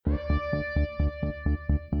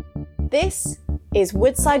This is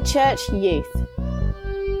Woodside Church Youth.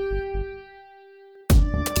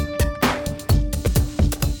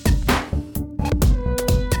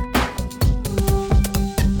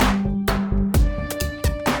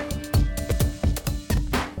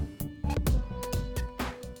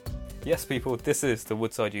 Yes, people, this is the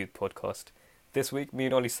Woodside Youth Podcast. This week, me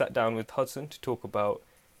and Ollie sat down with Hudson to talk about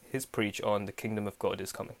his preach on the kingdom of God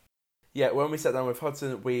is coming. Yeah, when we sat down with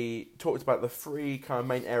Hudson, we talked about the three kind of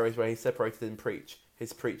main areas where he separated in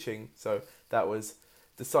his preaching. So that was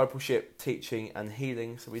discipleship, teaching, and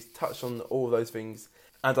healing. So we touched on all those things.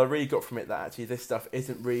 And I really got from it that actually this stuff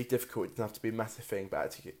isn't really difficult. It doesn't have to be a massive thing, but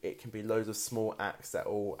actually it can be loads of small acts that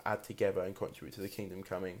all add together and contribute to the kingdom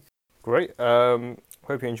coming. Great. Hope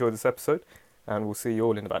you enjoyed this episode, and we'll see you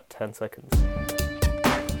all in about 10 seconds.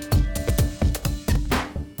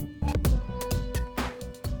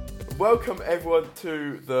 Welcome everyone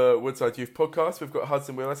to the Woodside Youth Podcast. We've got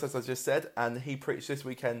Hudson with us, as I just said, and he preached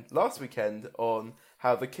last weekend, on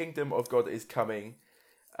how the kingdom of God is coming,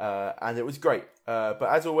 and it was great. But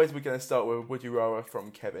as always, we're going to start with Would You Rather from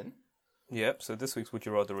Kevin. Yep, so this week's Would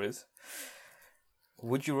You Rather is,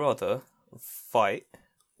 would you rather fight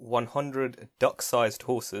 100 duck-sized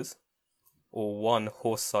horses or one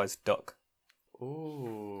horse-sized duck?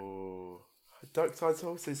 Ooh, duck-sized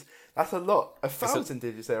horses. That's a lot. 1,000,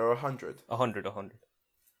 did you say, or 100? 100.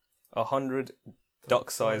 100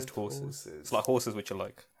 duck-sized horses. It's like horses which are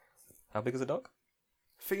like, how big is a duck?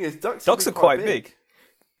 Thing is, ducks are quite big.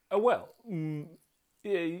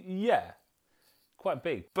 Yeah, quite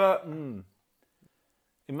big. But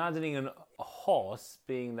imagining a horse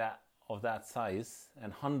being of that size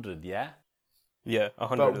and 100, yeah? Yeah,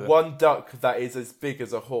 100. But one duck that is as big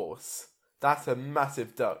as a horse. That's a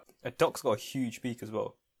massive duck. A duck's got a huge beak as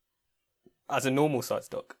well. As a normal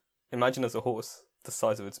sized duck. Imagine as a horse, the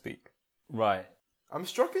size of its beak. Right. I'm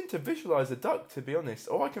struggling to visualise a duck, to be honest.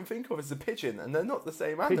 All I can think of is a pigeon, and they're not the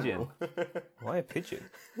same animal. Why a pigeon?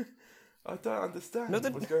 I don't understand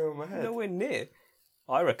what's going on in my head. Nowhere near.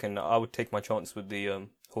 I reckon I would take my chance with the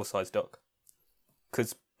horse-sized duck.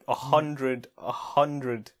 Because 100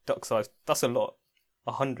 duck-sized, that's a lot.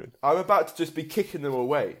 100. I'm about to just be kicking them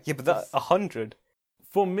away. Yeah, but that's 100.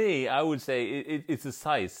 For me, I would say it's a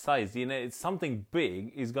size. You know, it's something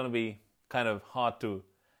big is going to be kind of hard to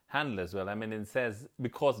handle as well. I mean, it says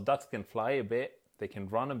because ducks can fly a bit, they can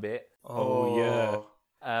run a bit. Oh yeah.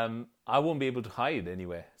 I won't be able to hide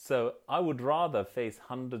anywhere. So I would rather face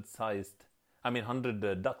 100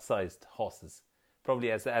 duck-sized horses.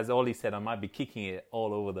 Probably, as Ollie said, I might be kicking it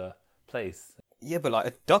all over the place. Yeah, but like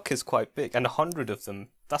a duck is quite big, and 100 of them,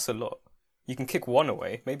 that's a lot. You can kick one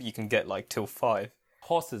away. Maybe you can get like till 5.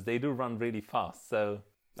 Horses, they do run really fast, so...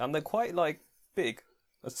 And they're quite like big,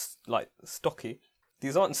 like stocky.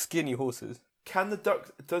 These aren't skinny horses.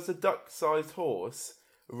 Does a duck-sized horse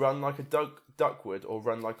run like a duck would, or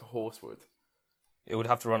run like a horse would? It would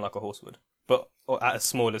have to run like a horse would, but at a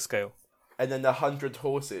smaller scale. And then the 100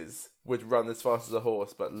 horses would run as fast as a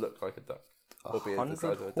horse, but look like a duck.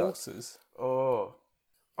 100 horses? Oh.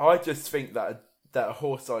 I just think that a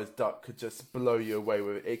horse-sized duck could just blow you away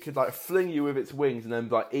with it. It could like fling you with its wings and then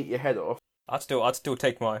like eat your head off. I'd still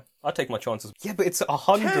take my chances. Yeah, but it's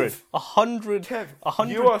 100. Kev,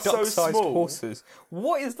 100 you are so duck-sized small. horses.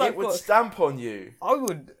 What is that? It would stamp on you. I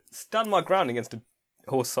would stand my ground against a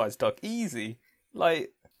horse-sized duck. Easy.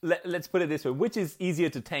 Like... Let's put it this way. Which is easier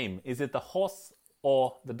to tame? Is it the horse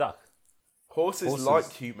or the duck? Horses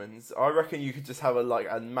like humans. I reckon you could just have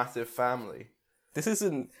a massive family. This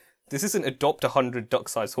isn't adopt 100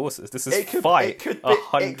 duck-sized horses. This is it could be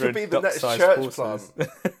 100 the next duck-sized church horses.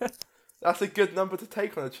 plant. That's a good number to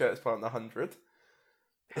take on a church plant, 100.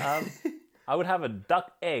 I would have a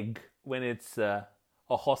duck egg when it's a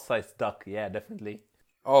horse-sized duck. Yeah, definitely.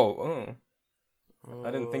 Oh. I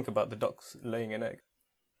didn't think about the ducks laying an egg.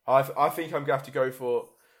 I think I'm gonna have to go for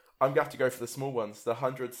the small ones, the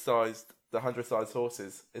 100 sized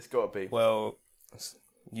horses. It's got to be. Well,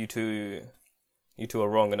 you two are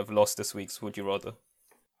wrong and have lost this week's Would You Rather.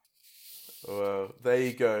 Well, there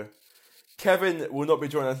you go. Kevin will not be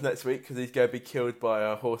joining us next week because he's going to be killed by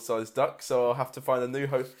a horse-sized duck. So I'll have to find a new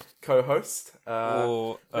co-host.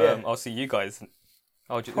 I'll see you guys.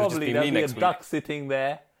 Probably there'll be a duck sitting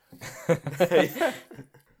there. Yeah.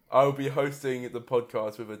 I'll be hosting the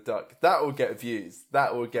podcast with a duck. That will get views.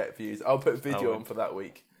 I'll put video on for that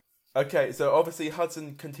week. Okay, so obviously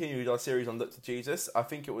Hudson continued our series on Look to Jesus. I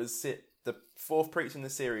think it was the fourth preach in the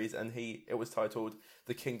series, and it was titled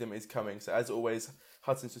The Kingdom is Coming. So as always,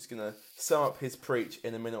 Hudson's just going to sum up his preach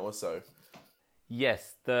in a minute or so.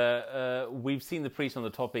 Yes, we've seen the preach on the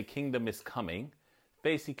topic, Kingdom is Coming.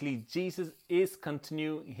 basically Jesus is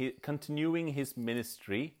continuing his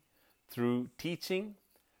ministry through teaching,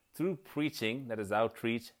 through preaching, that is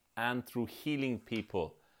outreach, and through healing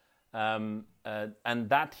people. And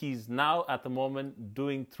that he's now at the moment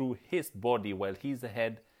doing through his body while he's the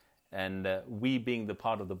head, and we being the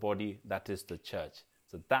part of the body, that is the church.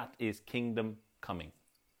 So that is kingdom coming.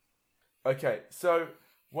 Okay, so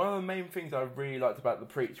one of the main things I really liked about the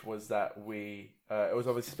preach was that it was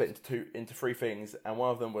obviously split into three things, and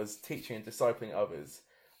one of them was teaching and discipling others.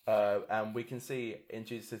 And we can see in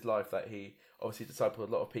Jesus' life that he obviously discipled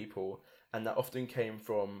a lot of people, and that often came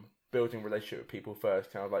from building relationship with people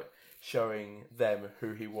first, kind of like showing them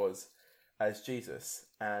who he was as Jesus.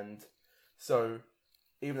 And so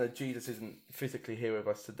even though Jesus isn't physically here with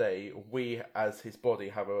us today, we as his body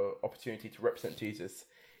have an opportunity to represent Jesus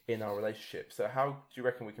in our relationship. So how do you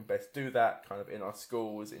reckon we can best do that, kind of in our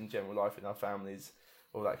schools, in general life, in our families,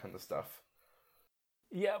 all that kind of stuff?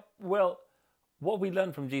 Yeah, well, what we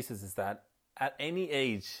learn from Jesus is that at any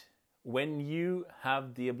age, when you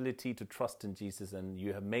have the ability to trust in Jesus and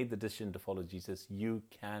you have made the decision to follow Jesus, you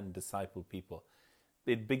can disciple people.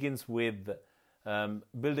 It begins with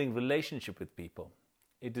building relationship with people.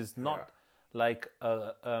 It is not like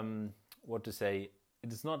it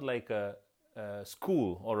is not like a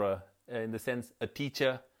school or in the sense a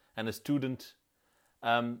teacher and a student.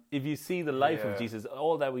 If you see the life of Jesus,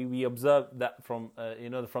 all that we observe that from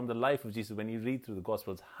from the life of Jesus when you read through the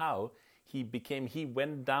Gospels, how he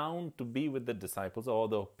went down to be with the disciples or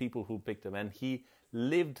the people who picked him, and he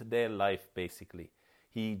lived their life basically.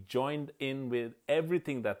 He joined in with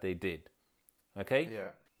everything that they did. Okay?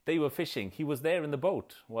 Yeah. They were fishing. He was there in the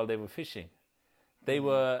boat while they were fishing. They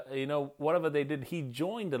were, whatever they did, he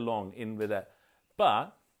joined along in with that.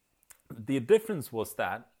 But the difference was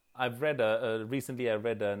that recently I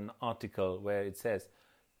read an article where it says,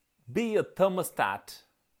 be a thermostat,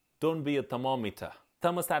 don't be a thermometer.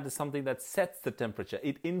 Thermostat is something that sets the temperature.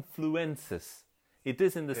 It influences. It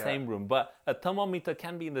is in the same room, but a thermometer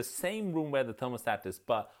can be in the same room where the thermostat is,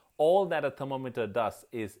 but all that a thermometer does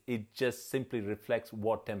is it just simply reflects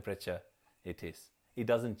what temperature it is. It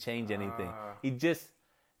doesn't change anything. It just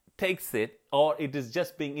takes it, or it is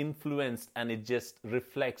just being influenced, and it just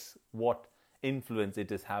reflects what influence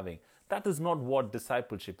it is having. That is not what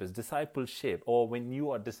discipleship is. Discipleship, or when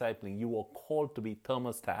you are discipling, you are called to be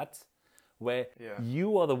thermostats, where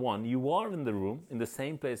you are the one, you are in the room, in the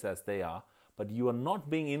same place as they are, but you are not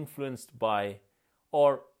being influenced by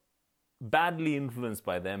or badly influenced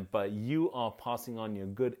by them, but you are passing on your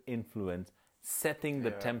good influence, setting the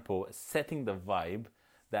tempo, setting the vibe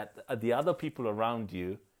that the other people around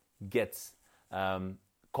you gets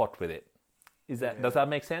caught with it. Does that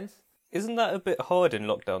make sense? Isn't that a bit hard in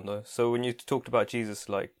lockdown though? So when you talked about Jesus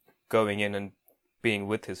like going in and being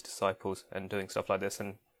with his disciples and doing stuff like this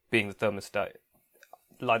and being the thermostat,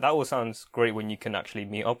 like that all sounds great when you can actually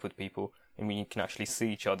meet up with people and when you can actually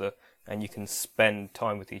see each other and you can spend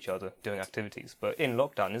time with each other doing activities. But in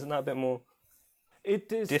lockdown, isn't that a bit more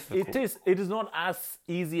difficult? It is not as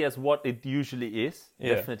easy as what it usually is.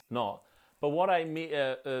 Yeah. Definitely not. But what I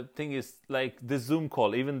think is like this Zoom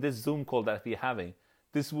call, even this Zoom call that we're having,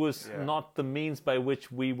 this was not the means by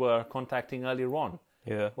which we were contacting earlier on.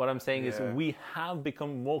 Yeah. What I'm saying is we have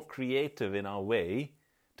become more creative in our way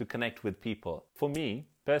to connect with people. For me,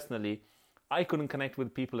 personally, I couldn't connect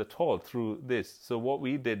with people at all through this. So what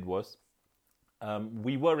we did was,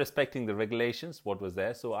 we were respecting the regulations, what was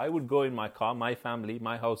there. So I would go in my car, my family,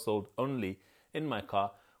 my household only in my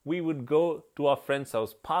car. We would go to our friend's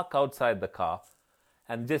house, park outside the car,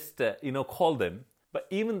 and just, call them. But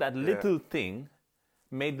even that little thing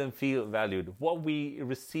made them feel valued. What we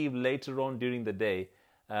received later on during the day,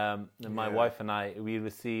 my wife and I, we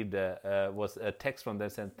received was a text from them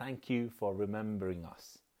saying, "Thank you for remembering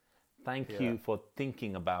us. Thank you for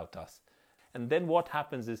thinking about us." And then what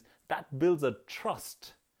happens is that builds a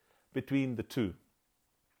trust between the two.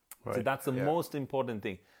 Right. So that's the most important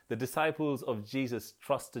thing. The disciples of Jesus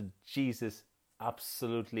trusted Jesus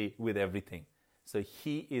absolutely with everything. So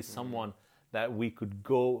he is someone that we could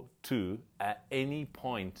go to at any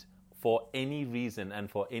point for any reason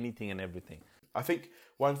and for anything and everything. I think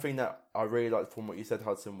one thing that I really liked from what you said,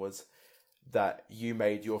 Hudson, was that you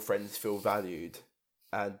made your friends feel valued.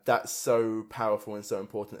 And that's so powerful and so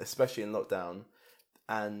important, especially in lockdown.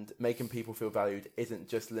 And making people feel valued isn't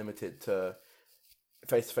just limited to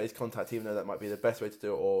face-to-face contact, even though that might be the best way to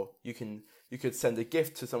do it. Or you could send a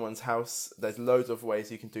gift to someone's house. There's loads of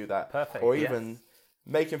ways you can do that. Perfect. Or even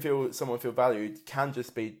making someone feel valued can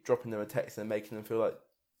just be dropping them a text and making them feel like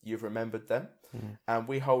you've remembered them. And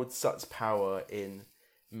we hold such power in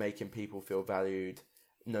making people feel valued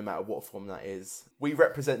no matter what form that is. We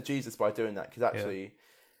represent Jesus by doing that, because actually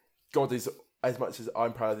God is, as much as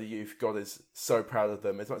I'm proud of the youth, God is so proud of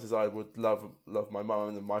them. As much as I would love my mum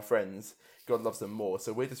and my friends, God loves them more.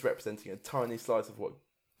 So we're just representing a tiny slice of what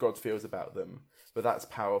God feels about them, but that's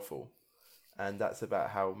powerful, and that's about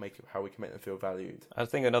how we can make them feel valued. I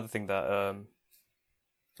think another thing that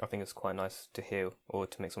I think is quite nice to hear, or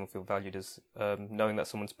to make someone feel valued, is knowing that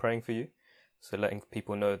someone's praying for you. So letting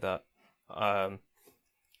people know that I'm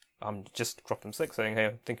just dropped them sick, saying, "Hey,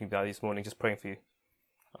 I'm thinking about you this morning, just praying for you."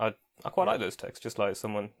 I quite like those texts, just like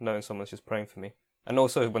knowing someone's just praying for me. And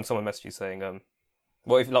also when someone messages you saying,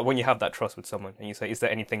 well, when you have that trust with someone and you say, "Is there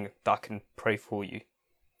anything that I can pray for you?"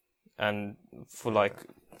 And for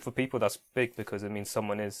people, that's big, because it means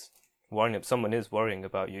someone is worrying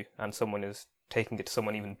about you, and someone is taking it to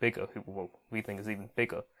someone even bigger, who we think is even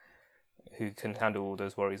bigger, who can handle all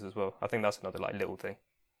those worries as well. I think that's another little thing.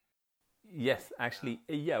 Yes, actually,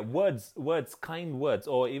 words, kind words,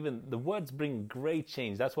 or even the words bring great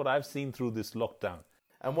change. That's what I've seen through this lockdown.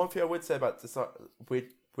 And one thing I would say about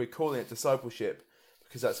we're calling it discipleship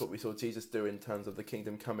because that's what we saw Jesus do in terms of the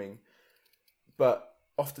kingdom coming. But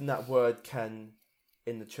often that word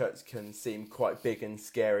in the church can seem quite big and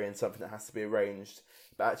scary and something that has to be arranged.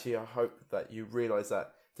 But actually, I hope that you realise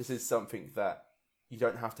that this is something that you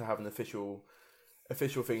don't have to have an official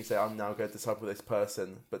thing say, "I'm now going to disciple this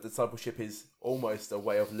person." But discipleship is almost a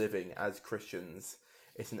way of living as Christians.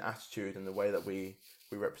 It's an attitude and the way that we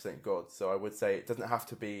represent God. So I would say it doesn't have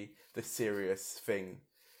to be the serious thing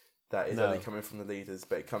that is only coming from the leaders,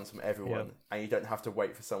 but it comes from everyone. And you don't have to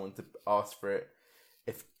wait for someone to ask for it.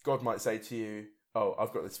 If God might say to you, "Oh,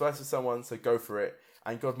 I've got this verse for someone, so go for it."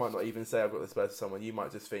 And God might not even say, "I've got this verse for someone." You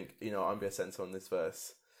might just think, I'm going to send someone this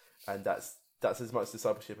verse. And that's as much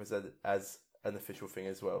discipleship as an official thing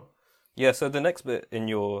as well. Yeah, so the next bit in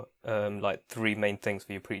your three main things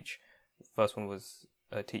for your preach, first one was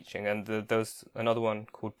teaching, and there was another one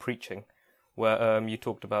called preaching, where you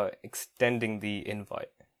talked about extending the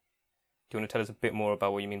invite. Do you want to tell us a bit more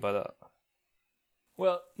about what you mean by that?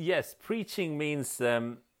 Well, yes, preaching means,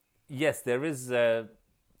 yes, there is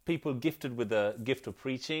people gifted with the gift of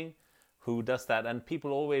preaching who does that, and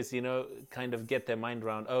people always, kind of get their mind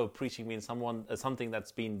around, preaching means something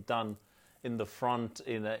that's been done in the front,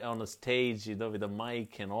 on a stage, with a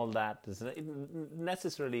mic and all that. It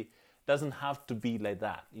necessarily doesn't have to be like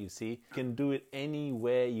that, you see. You can do it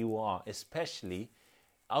anywhere you are, especially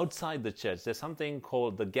outside the church. There's something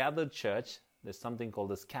called the gathered church. There's something called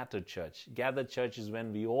the scattered church. Gathered church is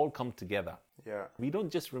when we all come together. Yeah. We don't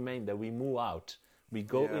just remain there, we move out. We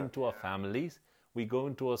go into our families, we go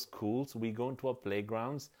into our schools, we go into our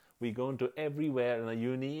playgrounds, we go into everywhere in a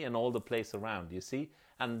uni and all the place around, you see.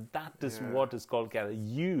 And that is what is called gathered.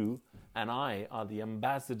 You and I are the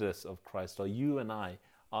ambassadors of Christ, or you and I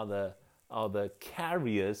are the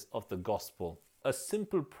carriers of the gospel. A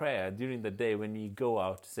simple prayer during the day when you go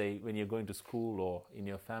out, say when you're going to school or in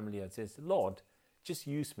your family, it says, "Lord, just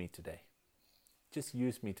use me today. Just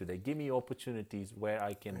use me today. Give me opportunities where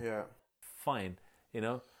I can find,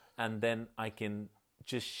 and then I can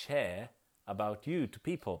just share about you to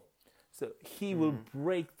people." So he will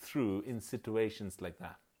break through in situations like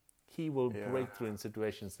that. He will break through in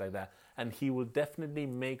situations like that. And he will definitely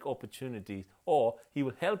make opportunities, or he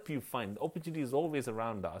will help you find. Opportunity is always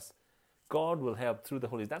around us. God will help through the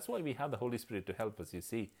Holy Spirit. That's why we have the Holy Spirit to help us, you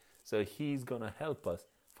see. So he's going to help us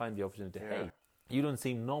find the opportunity. Hey, you don't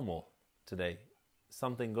seem normal today.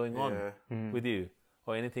 Something going on with you,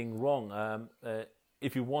 or anything wrong.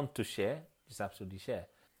 If you want to share, just absolutely share.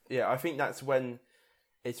 Yeah, I think that's when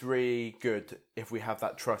it's really good if we have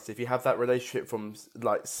that trust. If you have that relationship from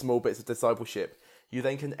small bits of discipleship, you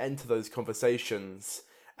then can enter those conversations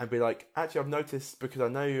and be like, "Actually, I've noticed, because I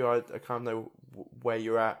know you, I kind of know where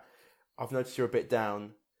you're at. I've noticed you're a bit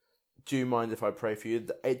down. Do you mind if I pray for you?"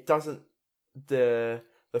 It doesn't. The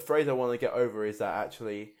phrase I want to get over is that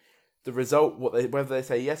actually the result, whether they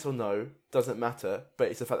say yes or no, doesn't matter. But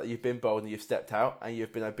it's the fact that you've been bold and you've stepped out and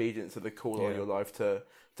you've been obedient to the call on your life to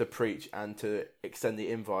preach and to extend the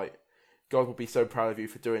invite. God will be so proud of you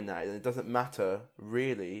for doing that, and it doesn't matter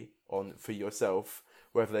really for yourself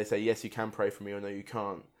whether they say yes, you can pray for me, or no, you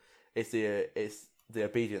can't. It's the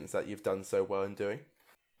obedience that you've done so well in doing.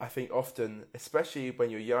 I think often, especially when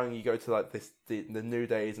you're young, you go to the New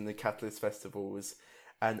Days and the Catalyst festivals,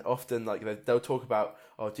 and often they'll talk about,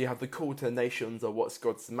 do you have the call to the nations, or what's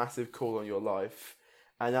God's massive call on your life?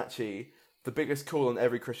 And actually, the biggest call on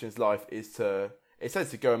every Christian's life is it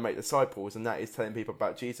says to go and make disciples, and that is telling people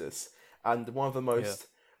about Jesus. And one of the most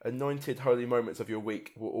anointed, holy moments of your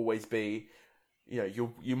week will always be,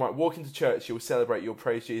 you might walk into church, you'll celebrate, you'll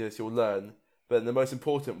praise Jesus, you'll learn, But the most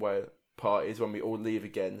important part is when we all leave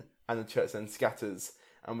again and the church then scatters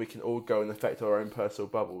and we can all go and affect our own personal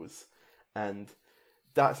bubbles. And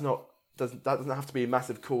that doesn't have to be a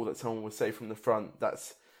massive call that someone would say from the front.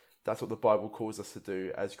 That's what the Bible calls us to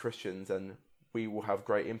do as Christians, and we will have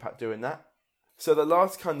great impact doing that. So the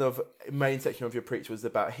last kind of main section of your preach was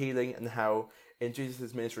about healing and how in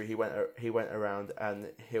Jesus' ministry he went around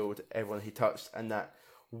and healed everyone he touched, and that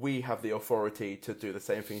we have the authority to do the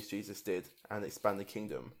same things Jesus did and expand the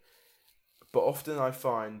kingdom. But often I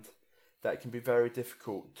find that it can be very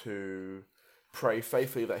difficult to pray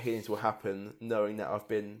faithfully that healings will happen, knowing that I've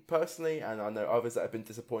been personally, and I know others that have been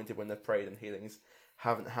disappointed when they've prayed and healings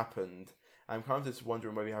haven't happened. I'm kind of just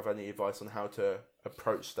wondering whether you have any advice on how to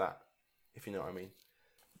approach that, if you know what I mean.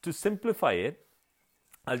 To simplify it,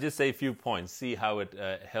 I'll just say a few points, see how it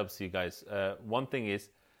helps you guys. One thing is,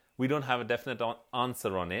 we don't have a definite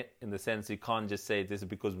answer on it, in the sense you can't just say this is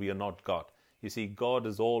because we are not God. You see, God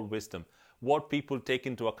is all wisdom. What people take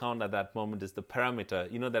into account at that moment is the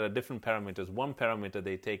parameter. You know, there are different parameters. One parameter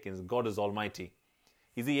they take is God is almighty.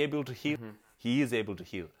 Is he able to heal? Mm-hmm. He is able to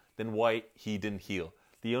heal. Then why he didn't heal?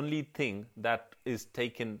 The only thing that is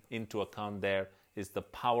taken into account there is the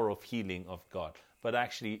power of healing of God. But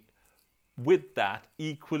actually, with that,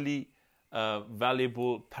 equally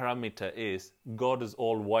valuable parameter is God is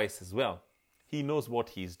all wise as well. He knows what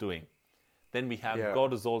he's doing. Then we have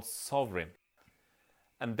God is all sovereign.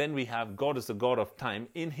 And then we have God is a God of time.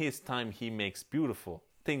 In his time, he makes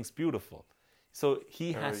things beautiful. So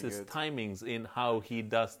he has his timings in how he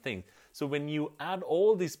does things. So when you add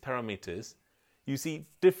all these parameters, you see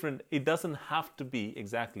different, it doesn't have to be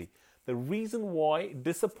exactly. The reason why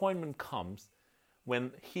disappointment comes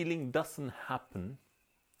when healing doesn't happen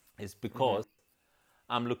is because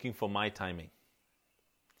I'm looking for my timing.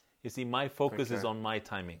 You see, my focus is on my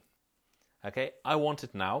timing. Okay, I want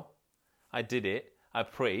it now. I did it. I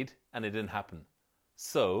prayed and it didn't happen.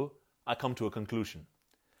 So I come to a conclusion.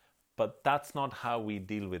 But that's not how we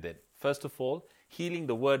deal with it. First of all, healing,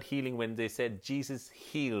 the word healing, when they said Jesus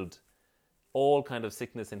healed all kind of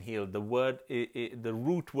sickness and healed, the word, the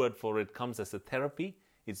root word for it comes as a therapy.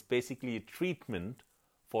 It's basically a treatment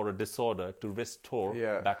for a disorder to restore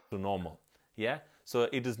back to normal. Yeah. So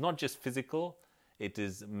it is not just physical, it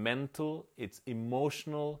is mental, it's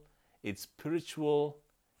emotional, it's spiritual,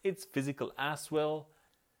 it's physical as well.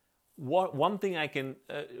 One thing I can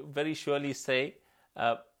very surely say,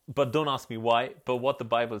 but don't ask me why, but what the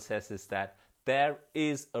Bible says is that there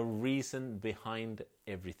is a reason behind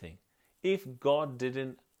everything. If God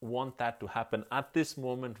didn't want that to happen at this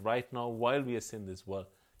moment, right now, while we are in this world,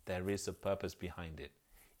 there is a purpose behind it.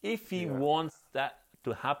 If he wants that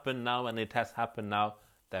to happen now, and it has happened now,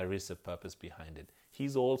 there is a purpose behind it.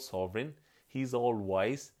 He's all sovereign, he's all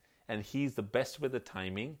wise, and he's the best with the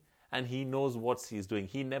timing, and he knows what he's doing.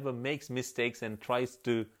 He never makes mistakes and tries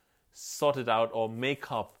to sort it out or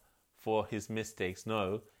make up for his mistakes.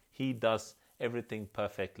 No, he does everything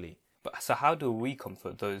perfectly. But so how do we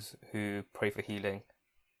comfort those who pray for healing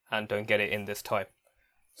and don't get it in this time?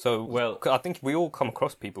 So, well, I think we all come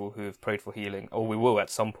across people who have prayed for healing, or we will at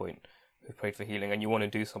some point, who've prayed for healing, and you want to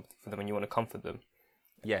do something for them and you want to comfort them.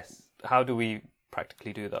 Yes. How do we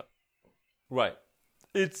practically do that? Right.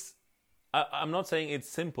 I'm not saying it's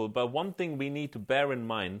simple, but one thing we need to bear in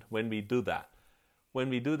mind when we do that,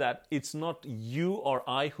 it's not you or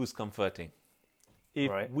I who's comforting.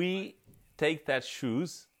 If we take that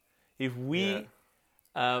shoes, if we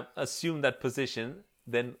assume that position,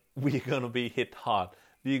 then we're going to be hit hard.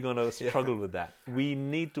 We're going to struggle with that. We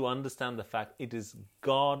need to understand the fact it is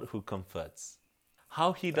God who comforts.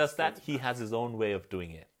 How he does that, he has his own way of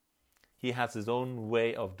doing it. He has his own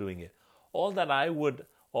way of doing it. All that I would,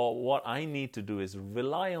 or what I need to do is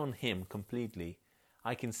rely on him completely.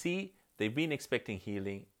 I can see they've been expecting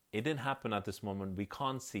healing. It didn't happen at this moment. We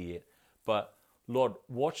can't see it. But Lord,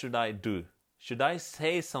 what should I do? Should I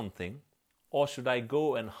say something? Or should I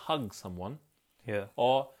go and hug someone? Yeah.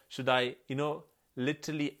 Or should I,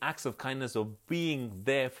 literally acts of kindness or being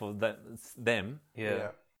there for them? Yeah.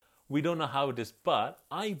 We don't know how it is, but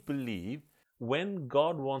I believe when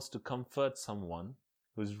God wants to comfort someone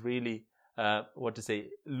who's really,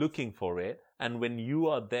 looking for it, and when you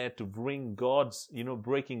are there to bring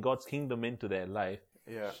breaking God's kingdom into their life,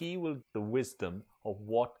 he will give the wisdom of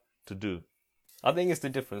what to do. I think it's the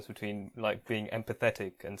difference between being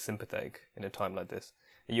empathetic and sympathetic in a time like this.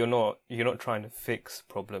 You're not trying to fix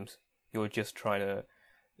problems. You're just trying to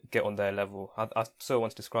get on their level. I so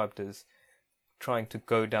once described as trying to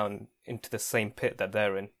go down into the same pit that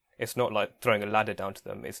they're in. It's not like throwing a ladder down to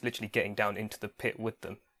them. It's literally getting down into the pit with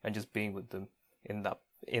them and just being with them in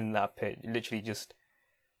that pit. Literally just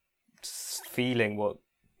feeling what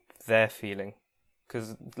they're feeling.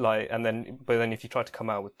 But then if you try to come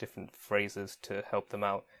out with different phrases to help them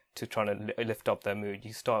out, to try to lift up their mood,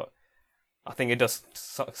 I think it does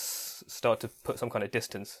start to put some kind of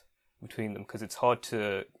distance between them, because it's hard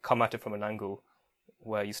to come at it from an angle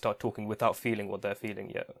where you start talking without feeling what they're feeling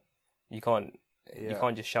yet. You can't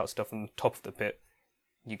just shout stuff from the top of the pit.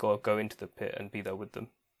 You got to go into the pit and be there with them.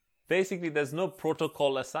 Basically, there's no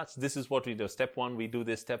protocol as such. This is what we do. Step 1, we do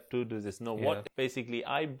this. Step 2, do this. No, what basically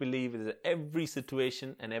I believe is that every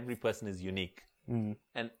situation and every person is unique.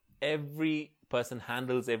 And every person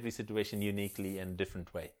handles every situation uniquely in a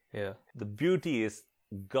different way. Yeah. The beauty is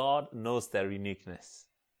God knows their uniqueness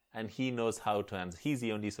and He knows how to answer. He's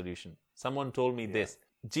the only solution. Someone told me this.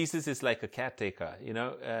 Jesus is like a caretaker, in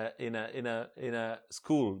a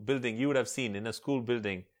school building. You would have seen in a school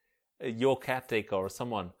building, your caretaker or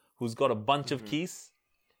someone who's got a bunch of keys,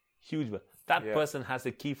 huge. That person has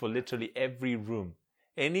a key for literally every room.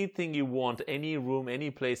 Anything you want, any room,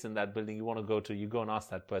 any place in that building you want to go to, you go and ask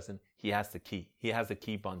that person. He has the key. He has the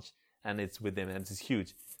key bunch, and it's with him, and it's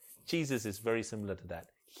huge. Jesus is very similar to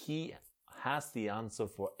that. He has the answer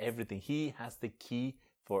for everything. He has the key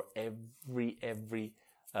for every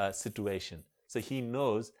situation. So He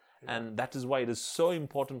knows, and that is why it is so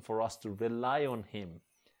important for us to rely on Him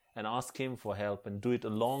and ask Him for help and do it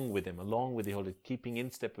along with Him, along with the Holy, keeping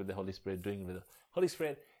in step with the Holy Spirit, doing it with the Holy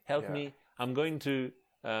Spirit. Help me. I'm going to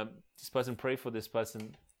this person, pray for this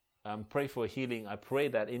person, pray for healing. I pray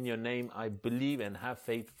that in Your name I believe and have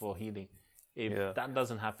faith for healing. If that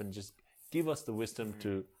doesn't happen, just give us the wisdom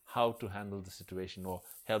to how to handle the situation, or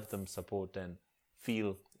help them support and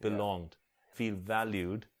feel belonged, feel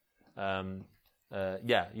valued. You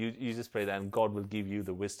just pray that, and God will give you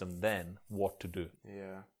the wisdom then what to do.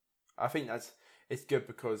 Yeah, I think it's good,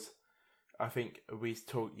 because I think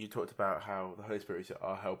you talked about how the Holy Spirit is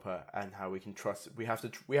our helper and how we can trust. We have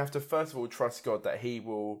to first of all trust God that He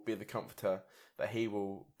will be the comforter, that He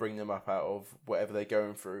will bring them up out of whatever they're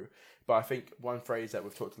going through. But I think one phrase that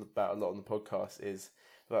we've talked about a lot on the podcast is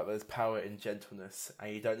that there's power in gentleness,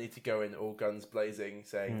 and you don't need to go in all guns blazing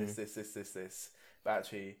saying this. But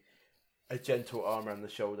actually, a gentle arm around the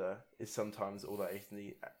shoulder is sometimes all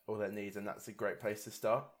that needs, and that's a great place to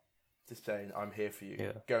start. Just saying, I'm here for you.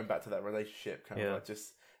 Yeah. Going back to that relationship, kind of like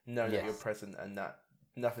just knowing that you're present, and that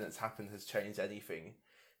nothing that's happened has changed anything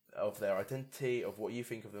of their identity, of what you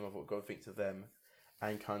think of them, of what God thinks of them,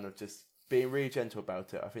 and kind of just being really gentle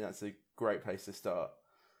about it. I think that's a great place to start.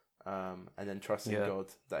 And then trusting God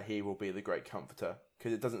that He will be the great comforter,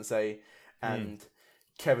 because it doesn't say, and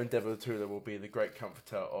Kevin Devolatula will be the great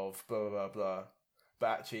comforter of blah, blah, blah, blah. But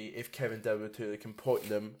actually, if Kevin Devolatula can point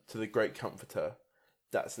them to the great comforter,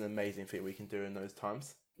 that's an amazing thing we can do in those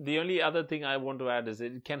times. The only other thing I want to add is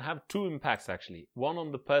it can have two impacts, actually. One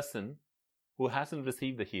on the person who hasn't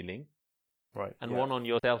received the healing, right, and one on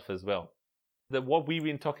yourself as well. What we've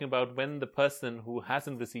been talking about, when the person who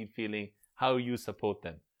hasn't received healing, how you support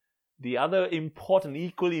them. The other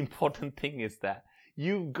equally important thing is that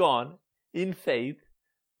you've gone in faith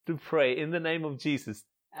to pray in the name of Jesus,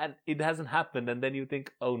 and it hasn't happened, and then you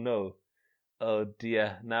think, oh no, oh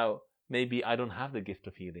dear, now maybe I don't have the gift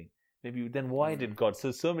of healing. Maybe then why did God?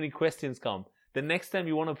 So many questions come. The next time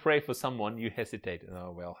you want to pray for someone, you hesitate.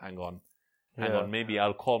 Oh, well, hang on. Maybe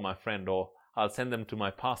I'll call my friend, or I'll send them to my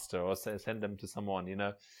pastor, or send them to someone,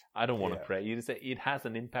 I don't want to pray. You say it has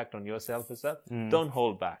an impact on yourself as well. Don't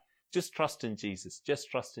hold back. Just trust in Jesus. Just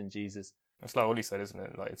trust in Jesus. That's like Ollie said, isn't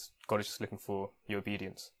it? Like, God is just looking for your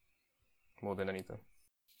obedience more than anything.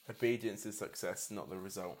 Obedience is success, not the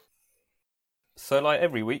result. So, like,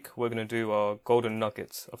 every week, we're going to do our golden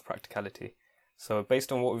nuggets of practicality. So, based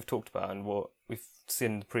on what we've talked about and what we've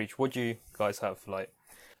seen preach, what do you guys have? Like,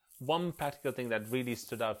 one practical thing that really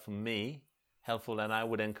stood out for me, helpful, and I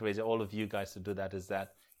would encourage all of you guys to do that, is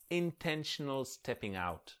that intentional stepping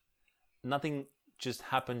out. Nothing just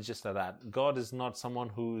happens just like that. God is not someone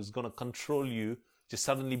who's going to control you, just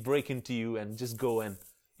suddenly break into you and just go and,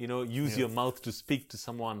 use your mouth to speak to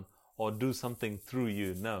someone or do something through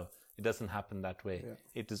you. No, it doesn't happen that way. Yeah.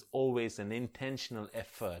 It is always an intentional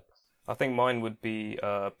effort. I think mine would be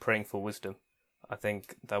praying for wisdom. I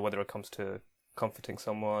think that whether it comes to comforting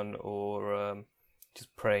someone, or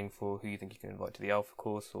just praying for who you think you can invite to the Alpha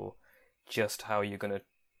course, or just how you're going to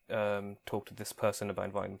talk to this person about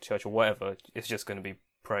inviting them to church, or whatever, it's just going to be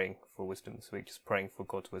praying for wisdom this week, just praying for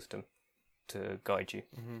God's wisdom to guide you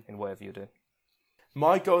in whatever you're doing.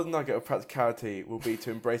 My golden nugget of practicality will be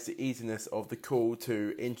to embrace the easiness of the call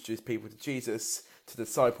to introduce people to Jesus, to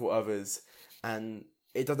disciple others, and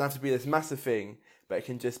it doesn't have to be this massive thing, but it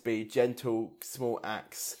can just be gentle, small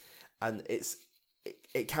acts, and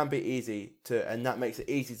it can be easy to, and that makes it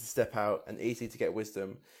easy to step out and easy to get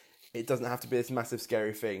wisdom. It doesn't have to be this massive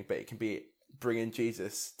scary thing, but it can be bringing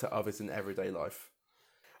Jesus to others in everyday life.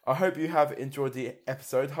 I hope you have enjoyed the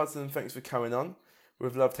episode. Hudson, thanks for coming on.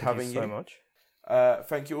 We've loved having you. Thank you so much.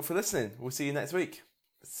 Thank you all for listening. We'll see you next week.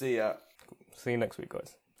 See ya. See you next week,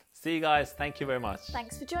 guys. See you guys. Thank you very much.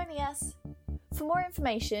 Thanks for joining us. For more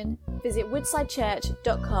information, visit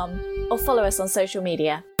woodsidechurch.com or follow us on social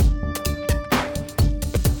media.